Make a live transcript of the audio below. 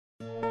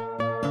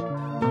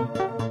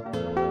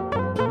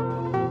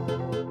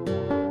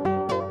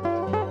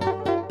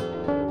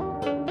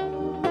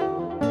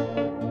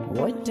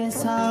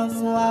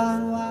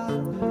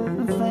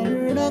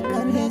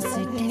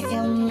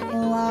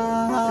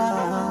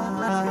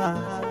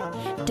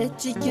ta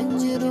cikin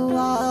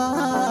ruwa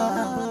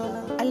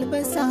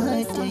albasa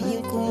ta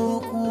yi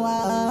kokuwa.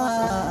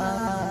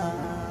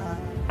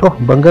 To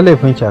ban ga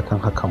laifinki akan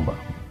hakan ba,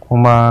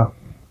 kuma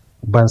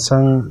ban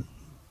san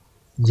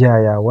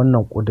yaya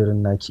wannan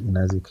ƙudurin naki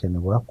ina zai kai ni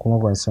ba, kuma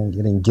ban san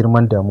irin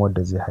girman damuwar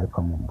da zai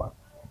haifa min ba.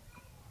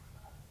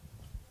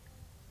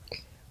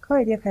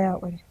 Kawai dai ka yi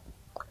haƙuri.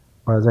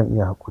 Ba zan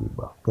iya haƙuri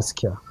ba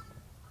gaskiya.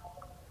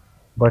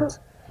 But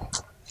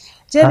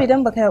Jebi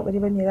idan baka yi haƙuri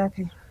ba me za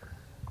ka yi?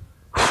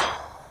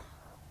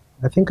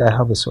 I think I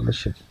have a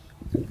solution.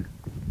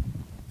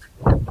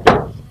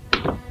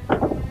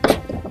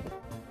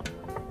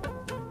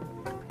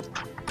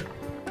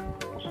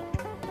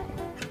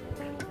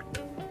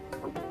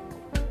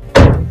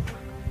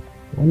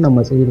 Wannan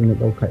matsayi da na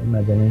ɗauka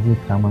ina ganin zai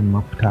kama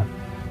mafita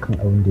kan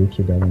abin da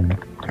yake damuna.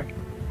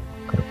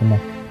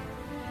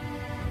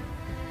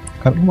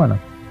 Karɓi mana.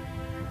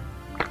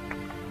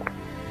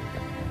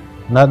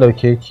 Na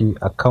ɗauke ki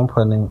a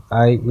kamfanin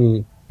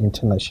IA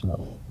International,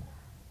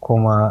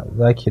 kuma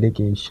za ki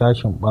rike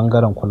shashin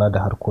ɓangaren kula da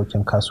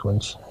harkokin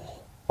kasuwanci,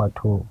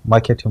 wato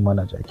marketing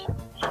manager ke.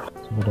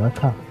 Saboda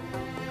haka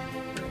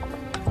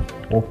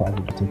ƙofa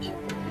abu da take.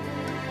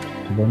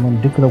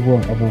 Domin duk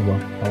raguwan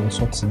abubuwan a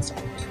wasu sun sa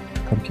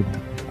karki da.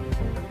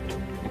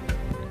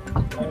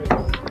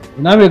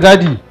 Ina mai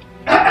gadi?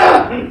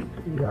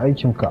 Da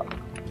aikinka.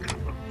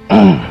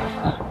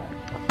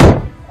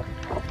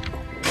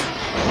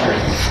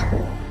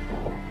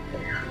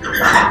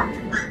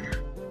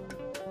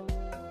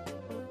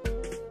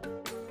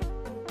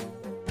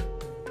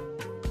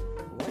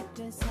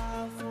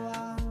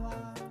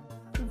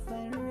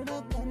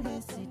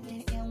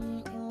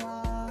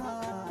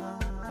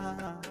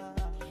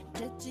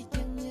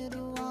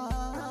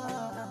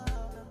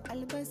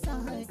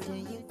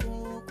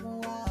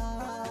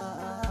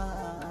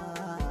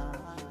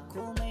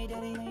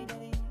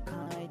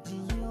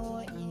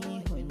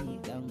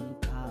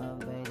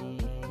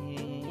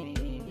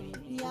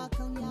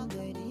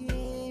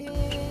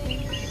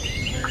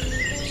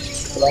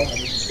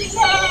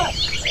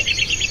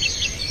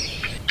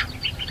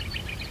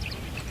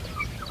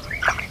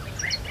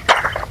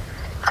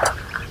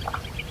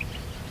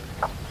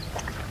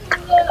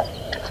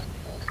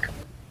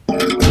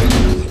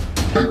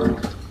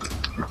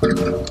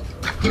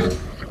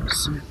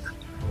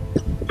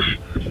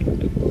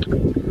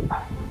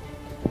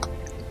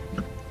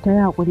 Ta yi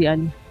haƙuri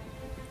Ali,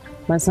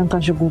 ban san ka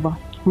shigo ba,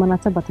 kuma na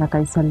tabbata ka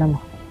yi sallama.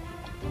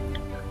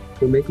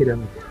 To me yake da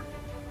mu?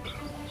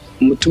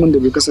 Mutumin da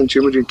bai kasance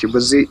mijinki ba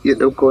zai iya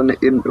ɗauka wannan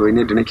irin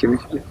ɗawainiyar da nake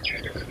miki?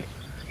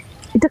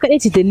 Ita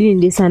kaɗai ce dalilin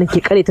da yasa nake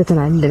kare ta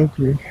tunanin da nake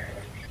yi.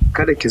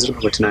 Kada ki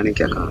zurfafa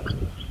tunaninki akan haka.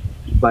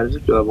 Ba da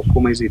daɗewa ba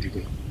komai zai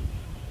daidai.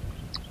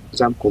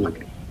 Za mu koma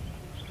gida.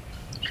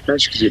 Ki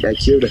tashi ki je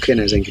ɗaki, yau da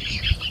kaina zan girki.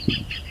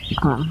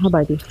 A'a,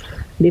 haba dai.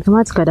 Bai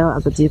kamata ka dawo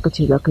a gaje ka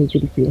ce za ka yi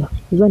girki ba.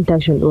 Zan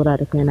tashi in ɗora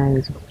da kaina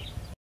yanzu.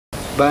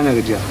 Ba na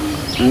gajiya,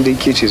 in dai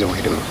ke ce zama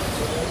hidima.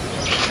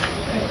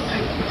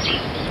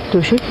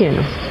 To shi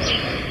kenan.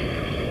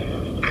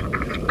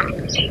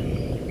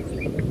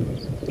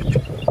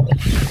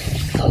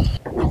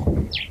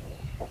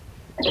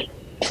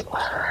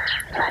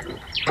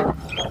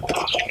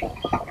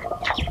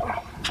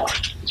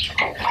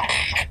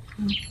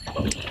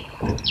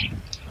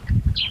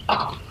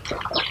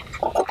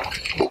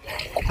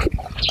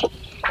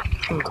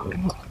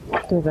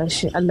 To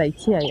gashi Allah ya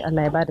kiyaye,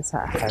 Allah ya bada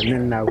sa'a.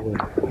 Amin, na gode.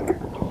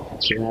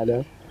 Kina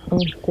da?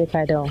 Sai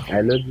ka dawo.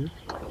 I love you.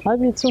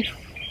 Love you too.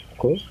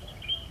 Ko?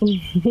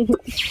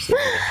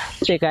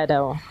 Sai ka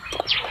dawo.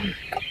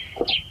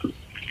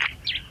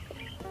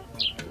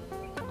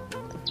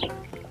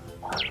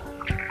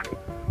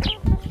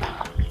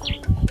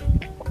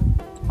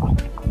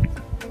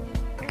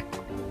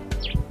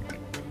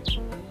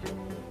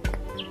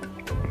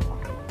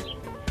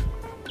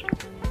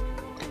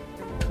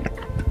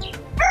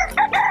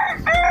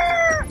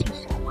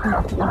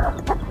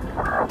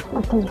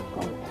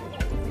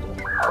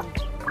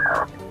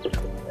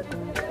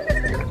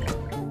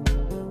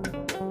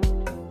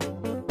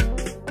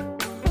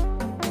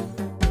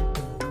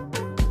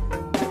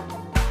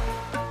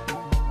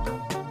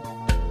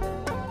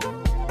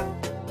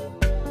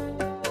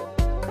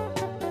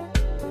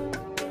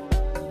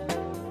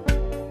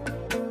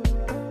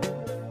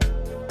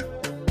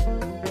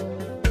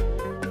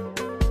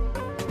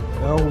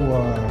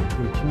 Yawwa,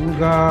 to kin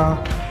ga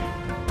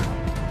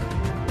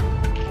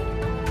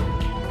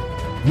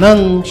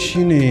nan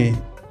shine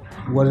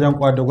wajen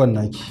kwadagon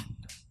naki.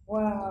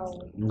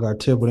 Ga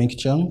teburin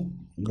can,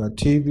 ga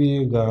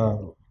TV, ga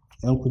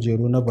yan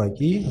kujeru na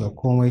baki, ga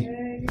komai.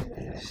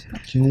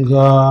 Kin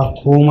ga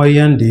komai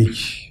yanda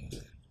yake.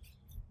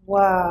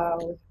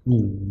 Wow.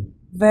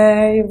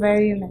 Very,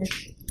 very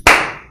nice.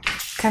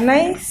 Can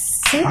I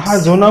sit? Aha,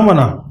 zauna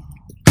mana.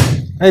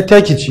 Ai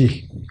taki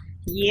ce.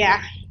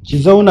 Yeah. Ki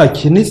zauna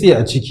ki nitse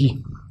a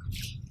ciki.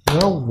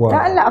 Yawwa.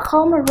 Da Allah a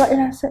kawo min ruwa,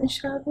 ina son in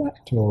sha ruwa.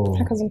 To.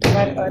 Haka zan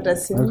taɓa da order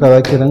sai. Haka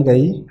za ki dinga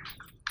yi?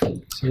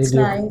 It's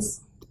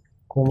nice.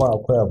 Kuma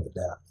akwai abu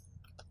daya.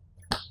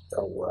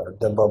 Yawwa,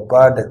 da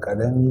babba da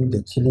ƙarami da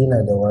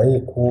kilina da waye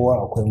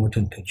kowa akwai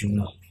mutunta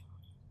juna.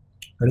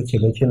 Har ki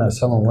ga kina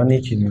saman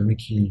wani ki nemi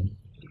ki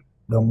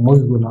dan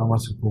musguna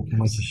masa ko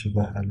kuma ki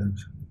shiga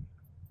halinsa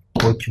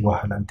ko ki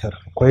wahalantar.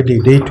 Akwai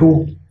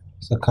daidaito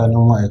tsakanin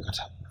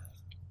ma'aikata.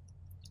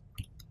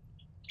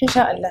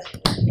 Insha Allah.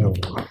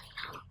 Yawwa.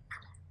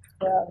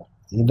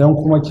 Idan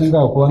kuma kin ga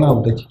akwai wani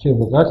abu da kike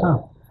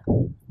bukata,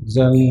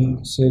 zan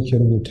sai ki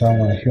rubuta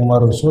ma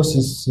human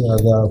resources sai a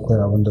ga akwai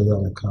abin da za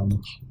a kawo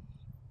miki.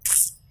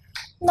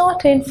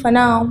 Nothing for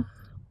now.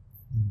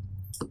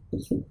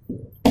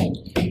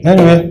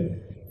 Anyway,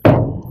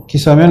 ki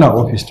same ni a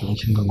office to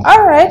kin gama.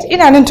 All right,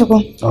 ina nan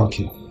tukun.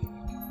 Okay.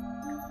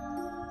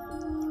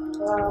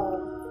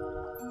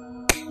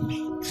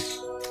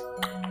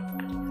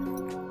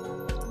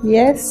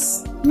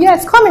 Yes.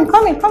 Yes, come in.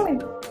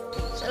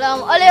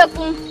 Salamu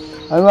alaikum.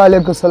 Wa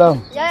alaikum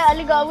salam. Yaya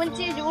Ali ga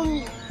abinci ji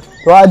ummi.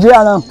 To aje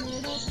a nan.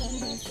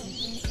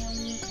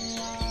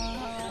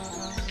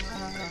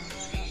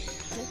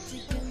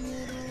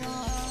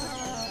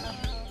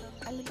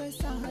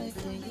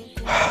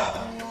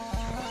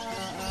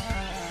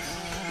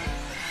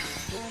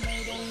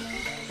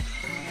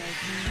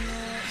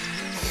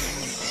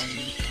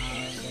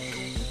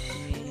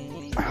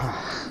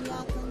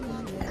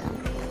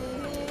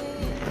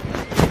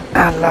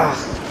 Allah.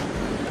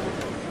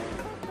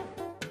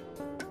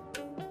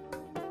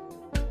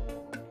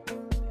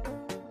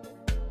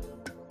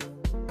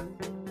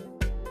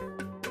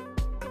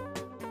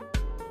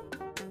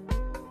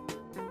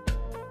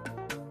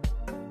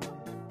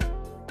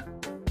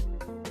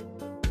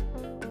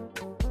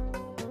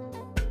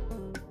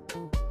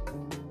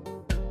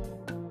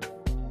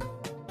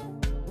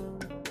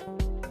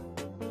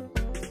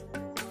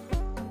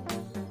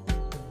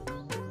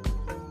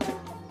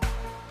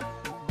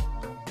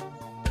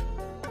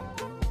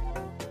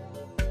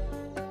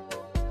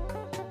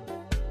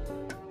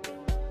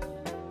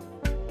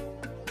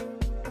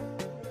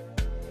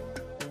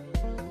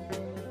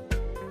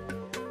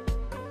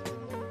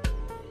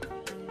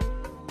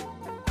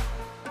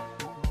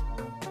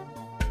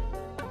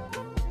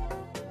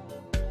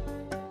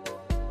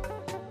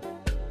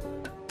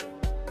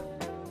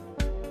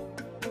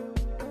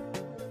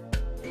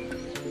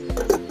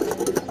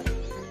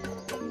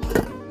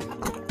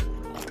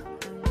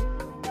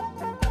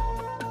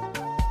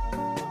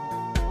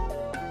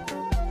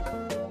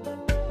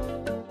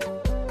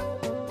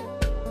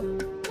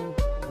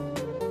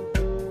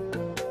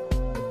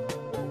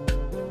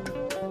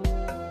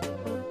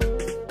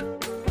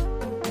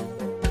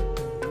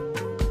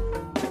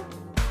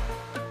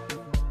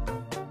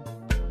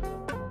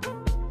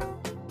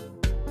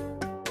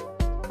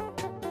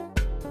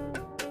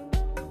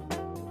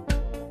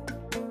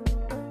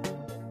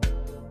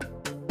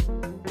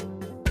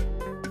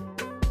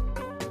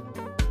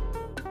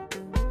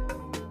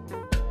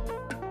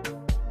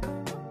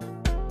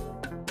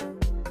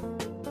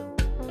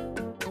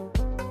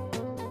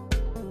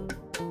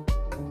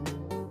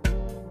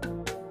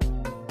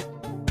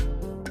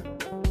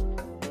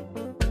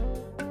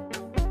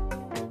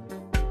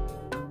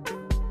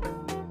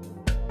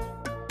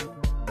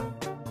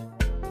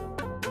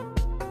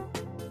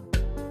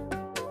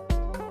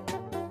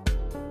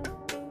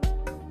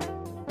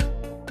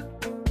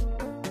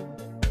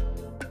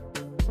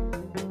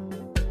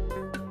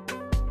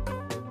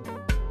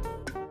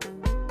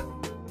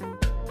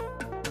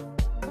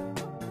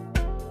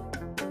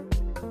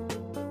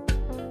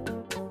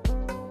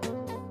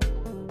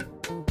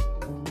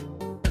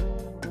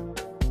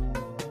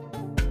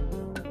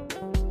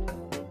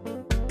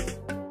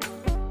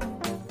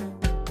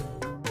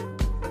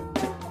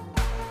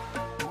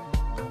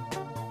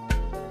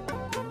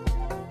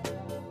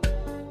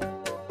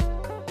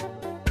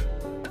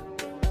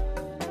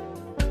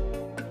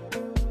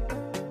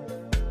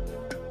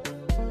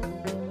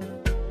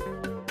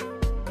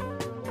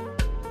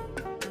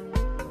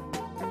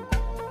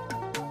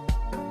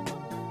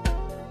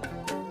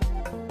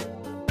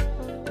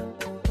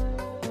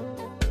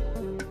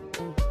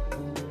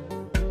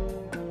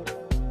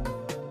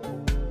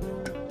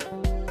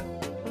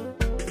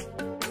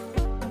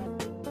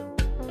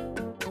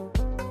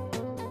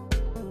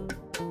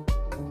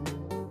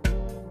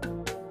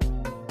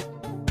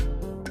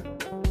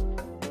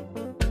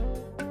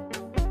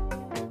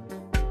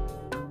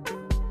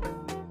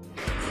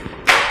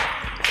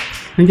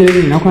 Ranke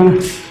da na kwana?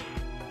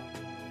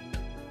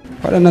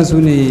 Waɗannan su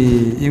ne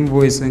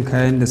invoice ɗin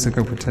kayan da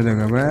suka fita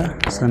daga baya,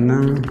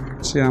 sannan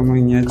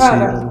ciyaman ya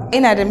ce...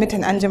 Ina da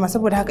mitin an jima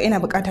saboda haka ina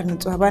buƙatar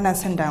nutsuwa ba na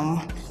son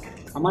damuwa.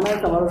 Amma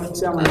na kamar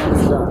ciyaman ya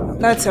fita.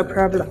 That's a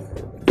problem.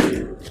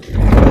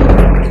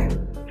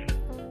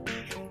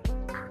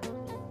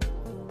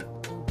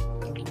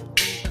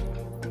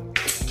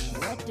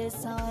 Wata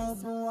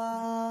sabuwa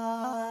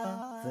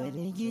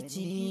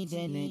firgici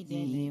da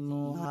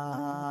nadimuwa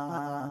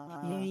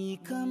yayi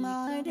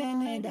kama da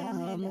na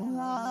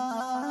damuwa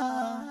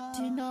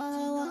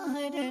tunawa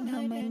da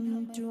na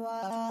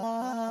mantuwa.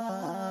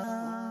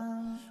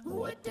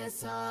 Wata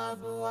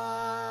sabuwa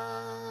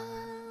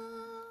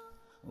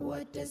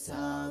wata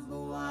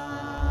sabuwa,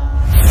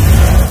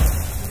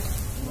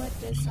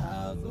 wata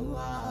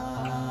sabuwa,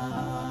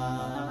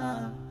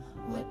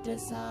 wata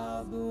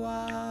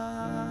sabuwa.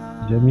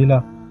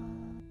 Jamila,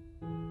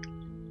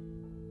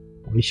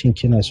 wai shin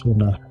kina so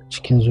na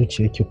cikin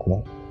zuciyarki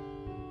kuwa?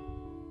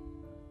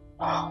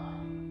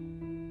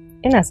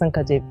 Ina son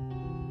ka je,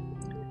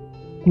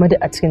 kuma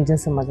duk a cikin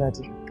jinsin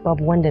mazaje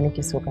babu wanda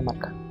nake so kamar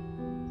ka.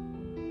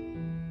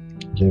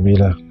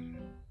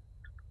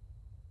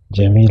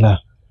 Jamila,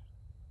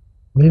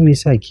 wai me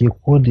yasa ke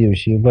ko da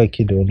yaushe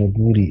baki da wani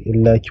buri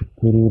illa ki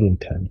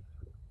kururunta ne?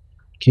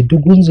 Ki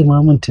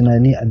dugunzuma min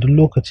tunani a duk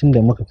lokacin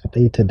da muka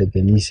kadaita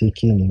daga ni sai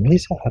ke ne, me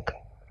yasa haka?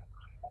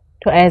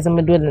 To ai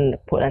zama dole na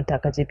kodanta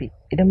ka jebi,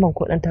 idan ban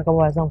kodanta ka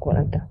ba zan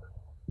kodanta.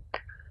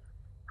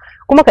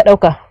 Kuma ka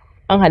dauka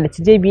an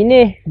halarci jebi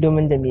ne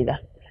domin Jamila,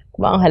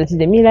 kuma an halarci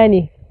Jamila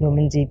ne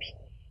domin jebi.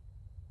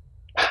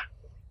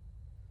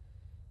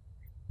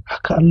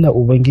 Haka Allah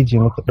Ubangiji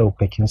maka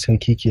ɗaukakin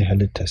sarki ke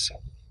halittarsa.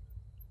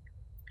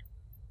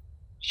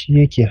 Shi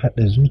yake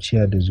haɗa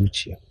zuciya da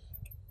zuciya.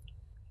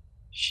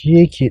 Shi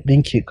yake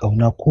ɗinke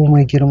ƙauna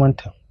komai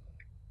girmanta.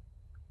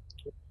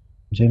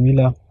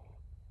 Jamila,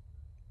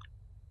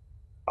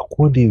 a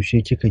koda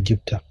yaushe kika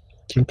gifta,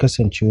 kin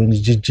kasance wani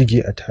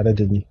jijjige a tare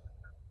da ni,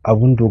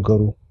 abun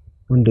dogaro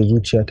wanda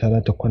zuciyata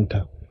za ta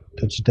kwanta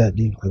ta ji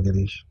daɗi a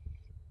gare shi.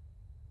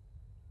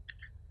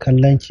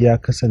 Kallonki ya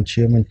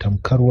kasance min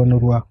tamkar wani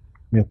ruwa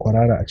mai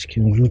kwarara a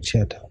cikin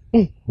zuciyata,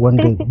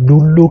 wanda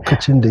duk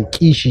lokacin da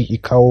kishi ya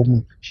kawo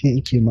min shi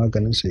yake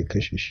maganin sa ya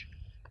kashe shi.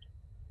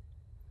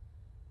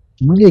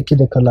 Muryarki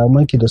da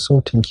kalamanki da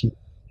sautinki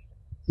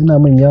ina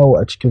min yawo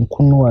a cikin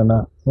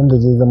kunnuwana, wanda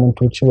zai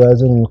zamanto cewa ya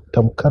zama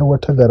tamkar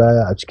wata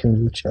garaya a cikin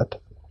zuciyata.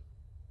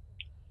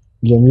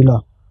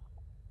 Jamila,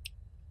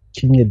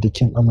 kin yadda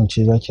kin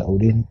amince zaki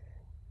aure ni?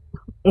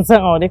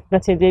 Zan aure ka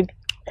ce dai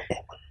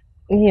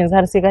ni yanzu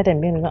har sai ka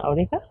tambaye ni zan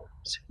aure ka?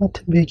 Sai na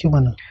tambaye ki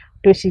mana.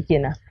 To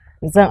shikenan,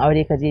 zan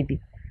aure ka jebi,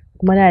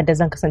 kuma na yadda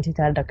zan kasance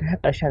tare da kai har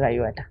ƙarshen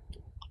rayuwata.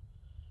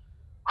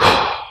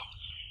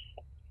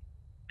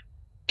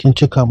 Kin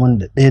cika min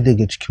da ɗaya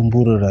daga cikin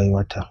burin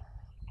rayuwata.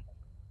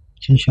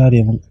 Kin share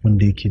min abin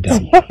da yake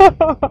damu.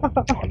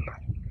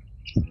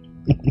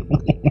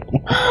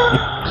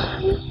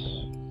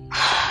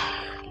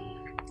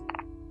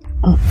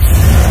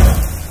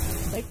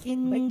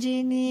 Bakin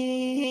jini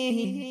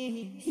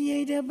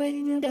ya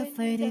daban da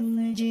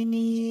farin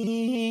jini.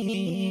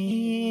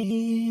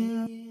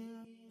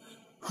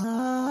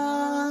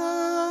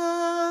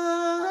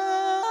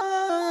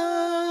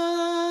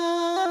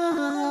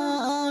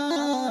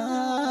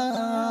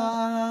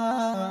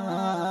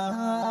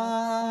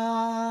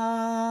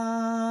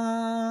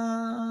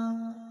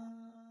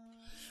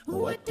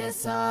 Wata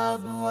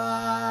sabuwa,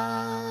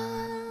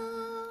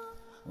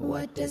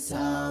 wata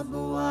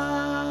sabuwa,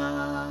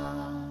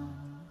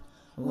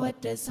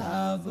 wata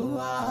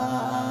sabuwa.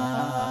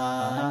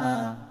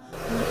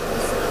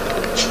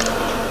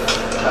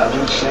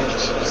 Abin shaki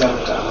zan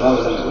fita amma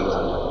ba zan taɓa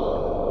zama.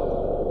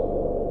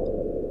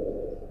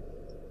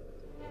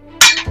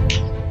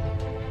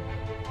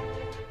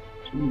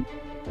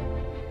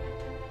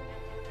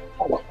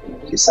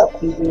 Ke sa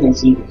kullum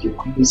yanzu da ke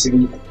kullum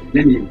sun yi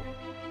na ne.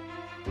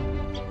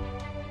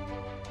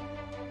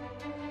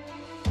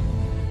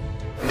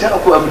 Idan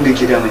akwai abin da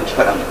ke damun ki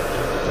faɗa min.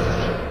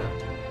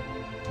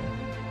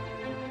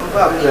 Ba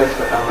abin da ya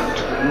faɗa min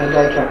tukun na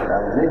lafiya faɗa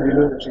min na biyu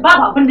lokacin.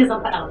 Babu abin da zan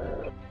faɗa min.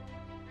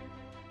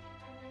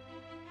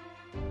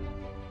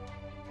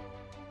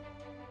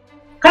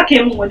 Kake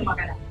min wani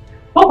magana.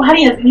 Ko ku har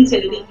yanzu ni ce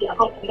da laifi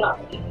akan kullum a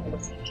cikin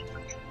wasu.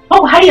 Ko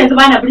ku har yanzu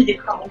bana burge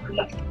ka kan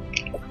kullum.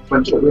 Ban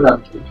taɓa dora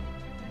miki.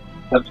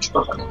 Ban taɓa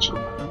faɗa cewa.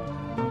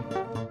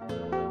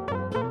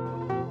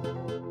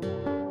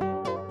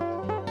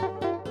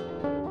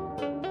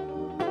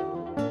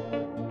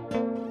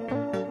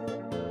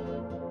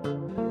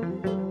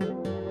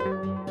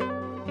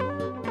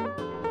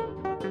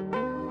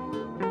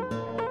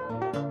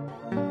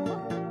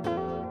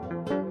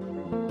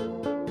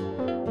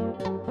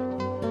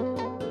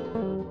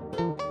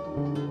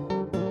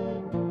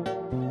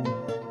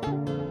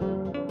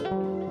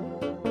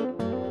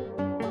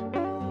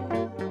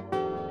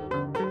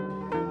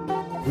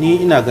 Ni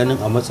ina ganin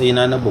a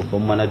matsayina na babban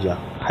manaja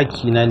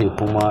hakkina ne,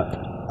 kuma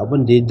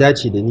abin da ya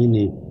dace da ni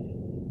ne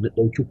da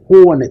ɗauki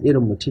kowane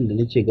irin mutum da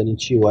nake ganin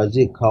cewa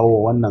zai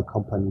kawo wannan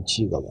kamfanin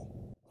ci gaba.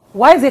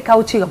 Waye zai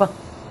kawo ci gaban?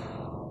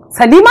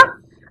 Salima?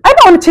 Ai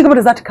ba wani ci gaba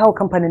da za ta kawo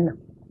kamfanin nan.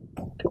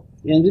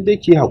 Yanzu dai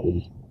ki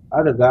haƙuri,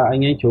 an riga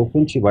an yanke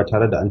hukunci ba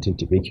tare da an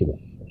tuntuɓe ki ba,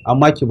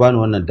 amma ki bani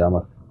wannan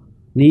damar.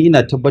 Ni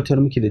ina tabbatar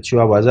miki da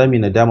cewa ba za mu yi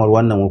nadamar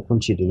wannan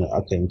hukunci da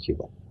aka yanke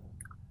ba.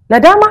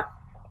 Nadama?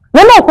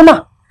 Na nawa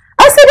kuma?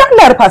 Ai sai da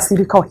Allah ya rufa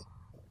asiri kawai.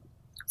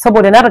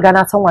 Saboda na riga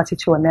na san wace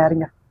ce wannan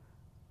yarinya.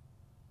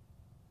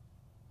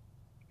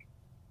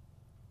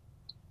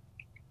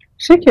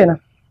 Shikenan.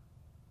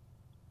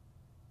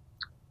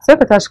 Sai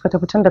ka tashi ka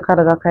tafi tun da ka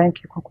riga ka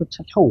yanke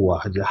hukuncin. Yawwa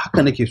Hajiya,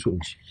 haka nake so in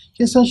ji.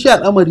 Kin san shi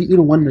al'amari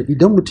irin wannan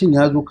idan mutum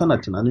ya zo kana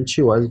tunanin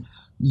cewa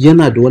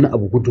yana da wani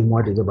abu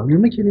gudunmuwa da zaba me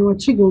muke nema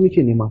ci gaba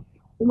muke nema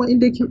kuma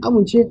inda kin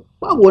amince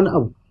babu wani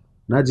abu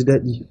na ji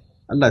daɗi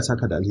Allah ya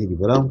saka da alheri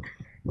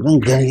bari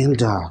ga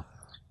yanda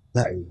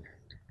za a yi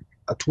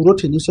a turo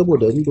ta ne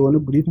saboda ni da wani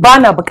brief ba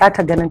na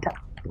buƙatar ganin ta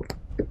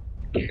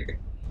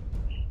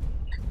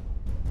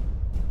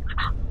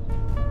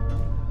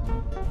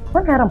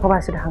wannan yaran fa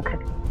ba shi da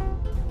hankali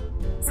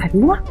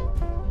Salima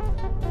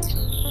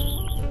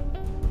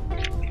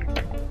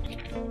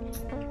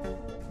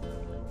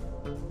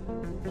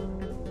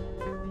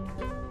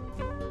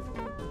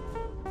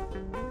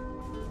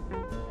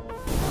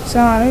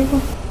Assalamu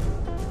alaikum.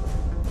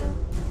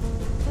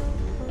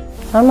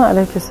 Assalamu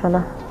alaikum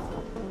salam.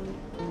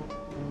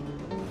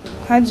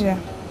 Hajiya,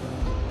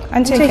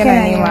 an ce kina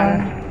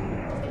nema.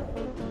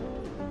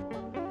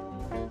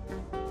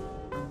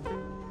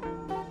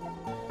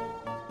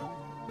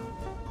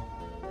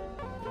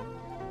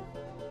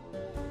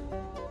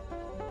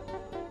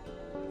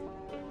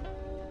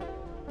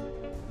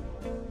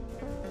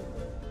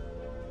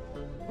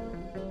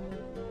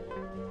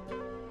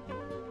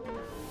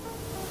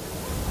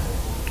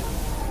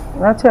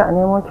 Na ce a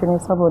nemo ki ne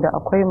saboda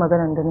akwai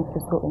maganar da nake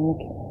so in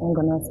miki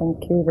inda na san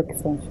ke ba ki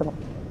san shi ba.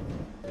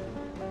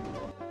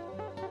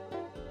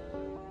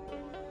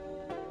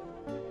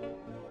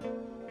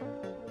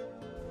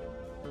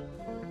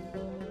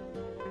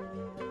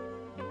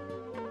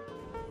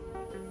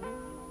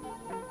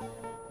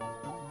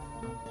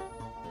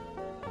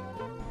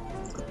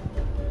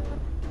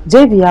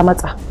 Jebi ya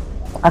matsa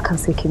akan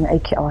sai kin yi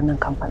aiki a wannan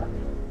kamfanin.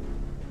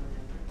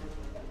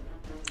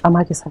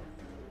 Amma ki sani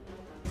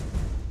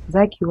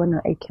za ki yi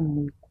wannan aikin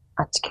ne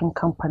a cikin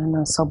kamfanin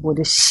nan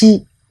saboda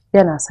shi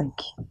yana son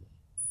ki.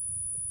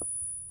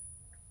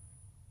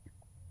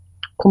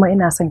 Kuma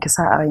ina son ki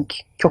sa a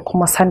ranki, ki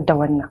kuma san da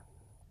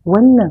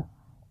wannan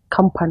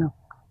kamfanin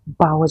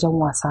ba wajen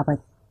wasa ba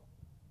ne.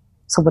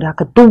 Saboda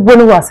haka duk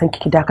wani wasan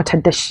ki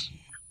dakatar da shi.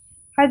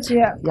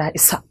 Hajiya. Ya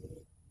isa.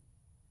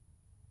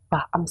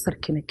 Ba amsar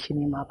ki nake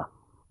nema ba.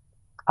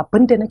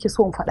 Abinda nake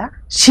so in faɗa,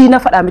 shi na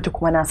faɗa miki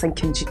kuma na san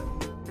kin ji.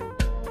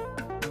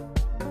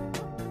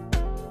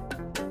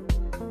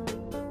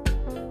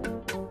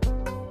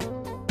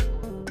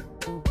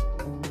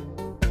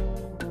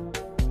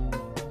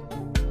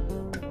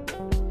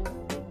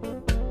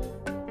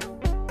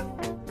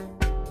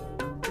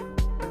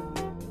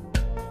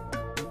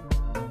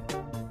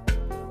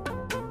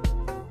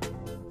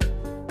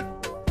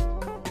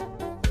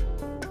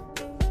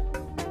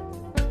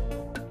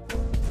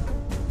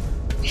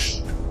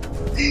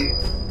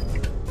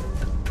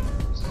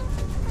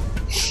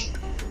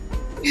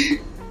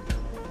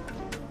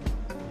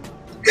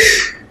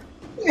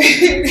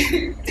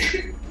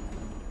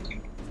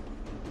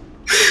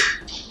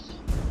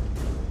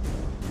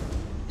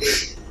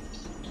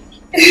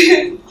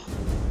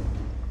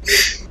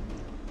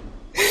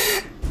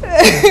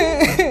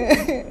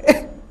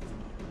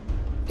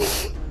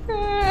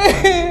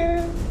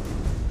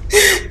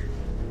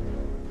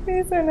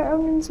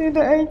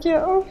 Da aiki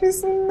a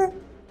ofisin nan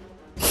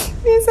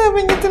nisa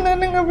ban yi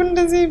tunanin abin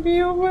da zai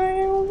biyo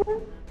bayan ba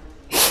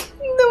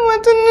da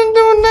matan nan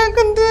da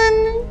wulakanta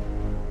ne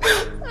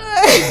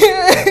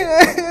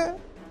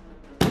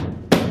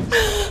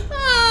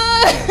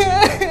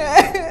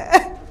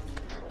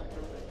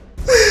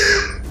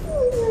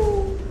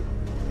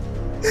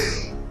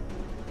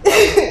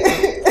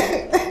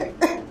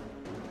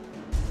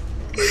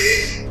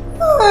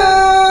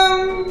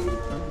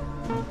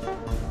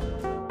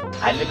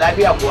Hali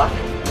lafiya kuwa?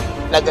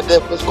 Na ga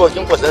da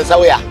fuskokin ku sun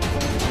sauya.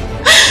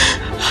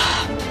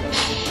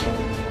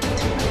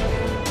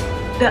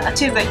 Da a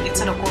ce zan iya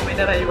tuna komai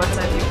na rayuwar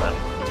ta ne ba.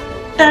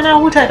 Da na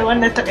huta da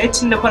wannan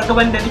takaicin da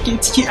fargaban da nake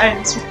ciki a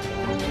yanzu.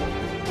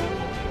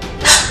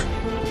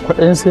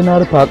 Kwaɗayin sai na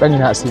rufa ƙani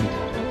na asiri.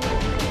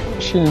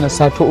 Shi ne na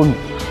sato unu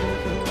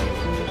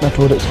na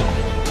to da ita.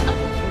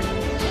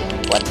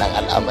 Wannan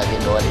al'amari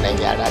na wannan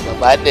yara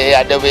gaba da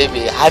ya da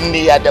baibai, hannu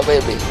ya da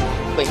baibai,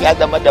 ban ya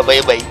zama da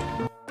baibai.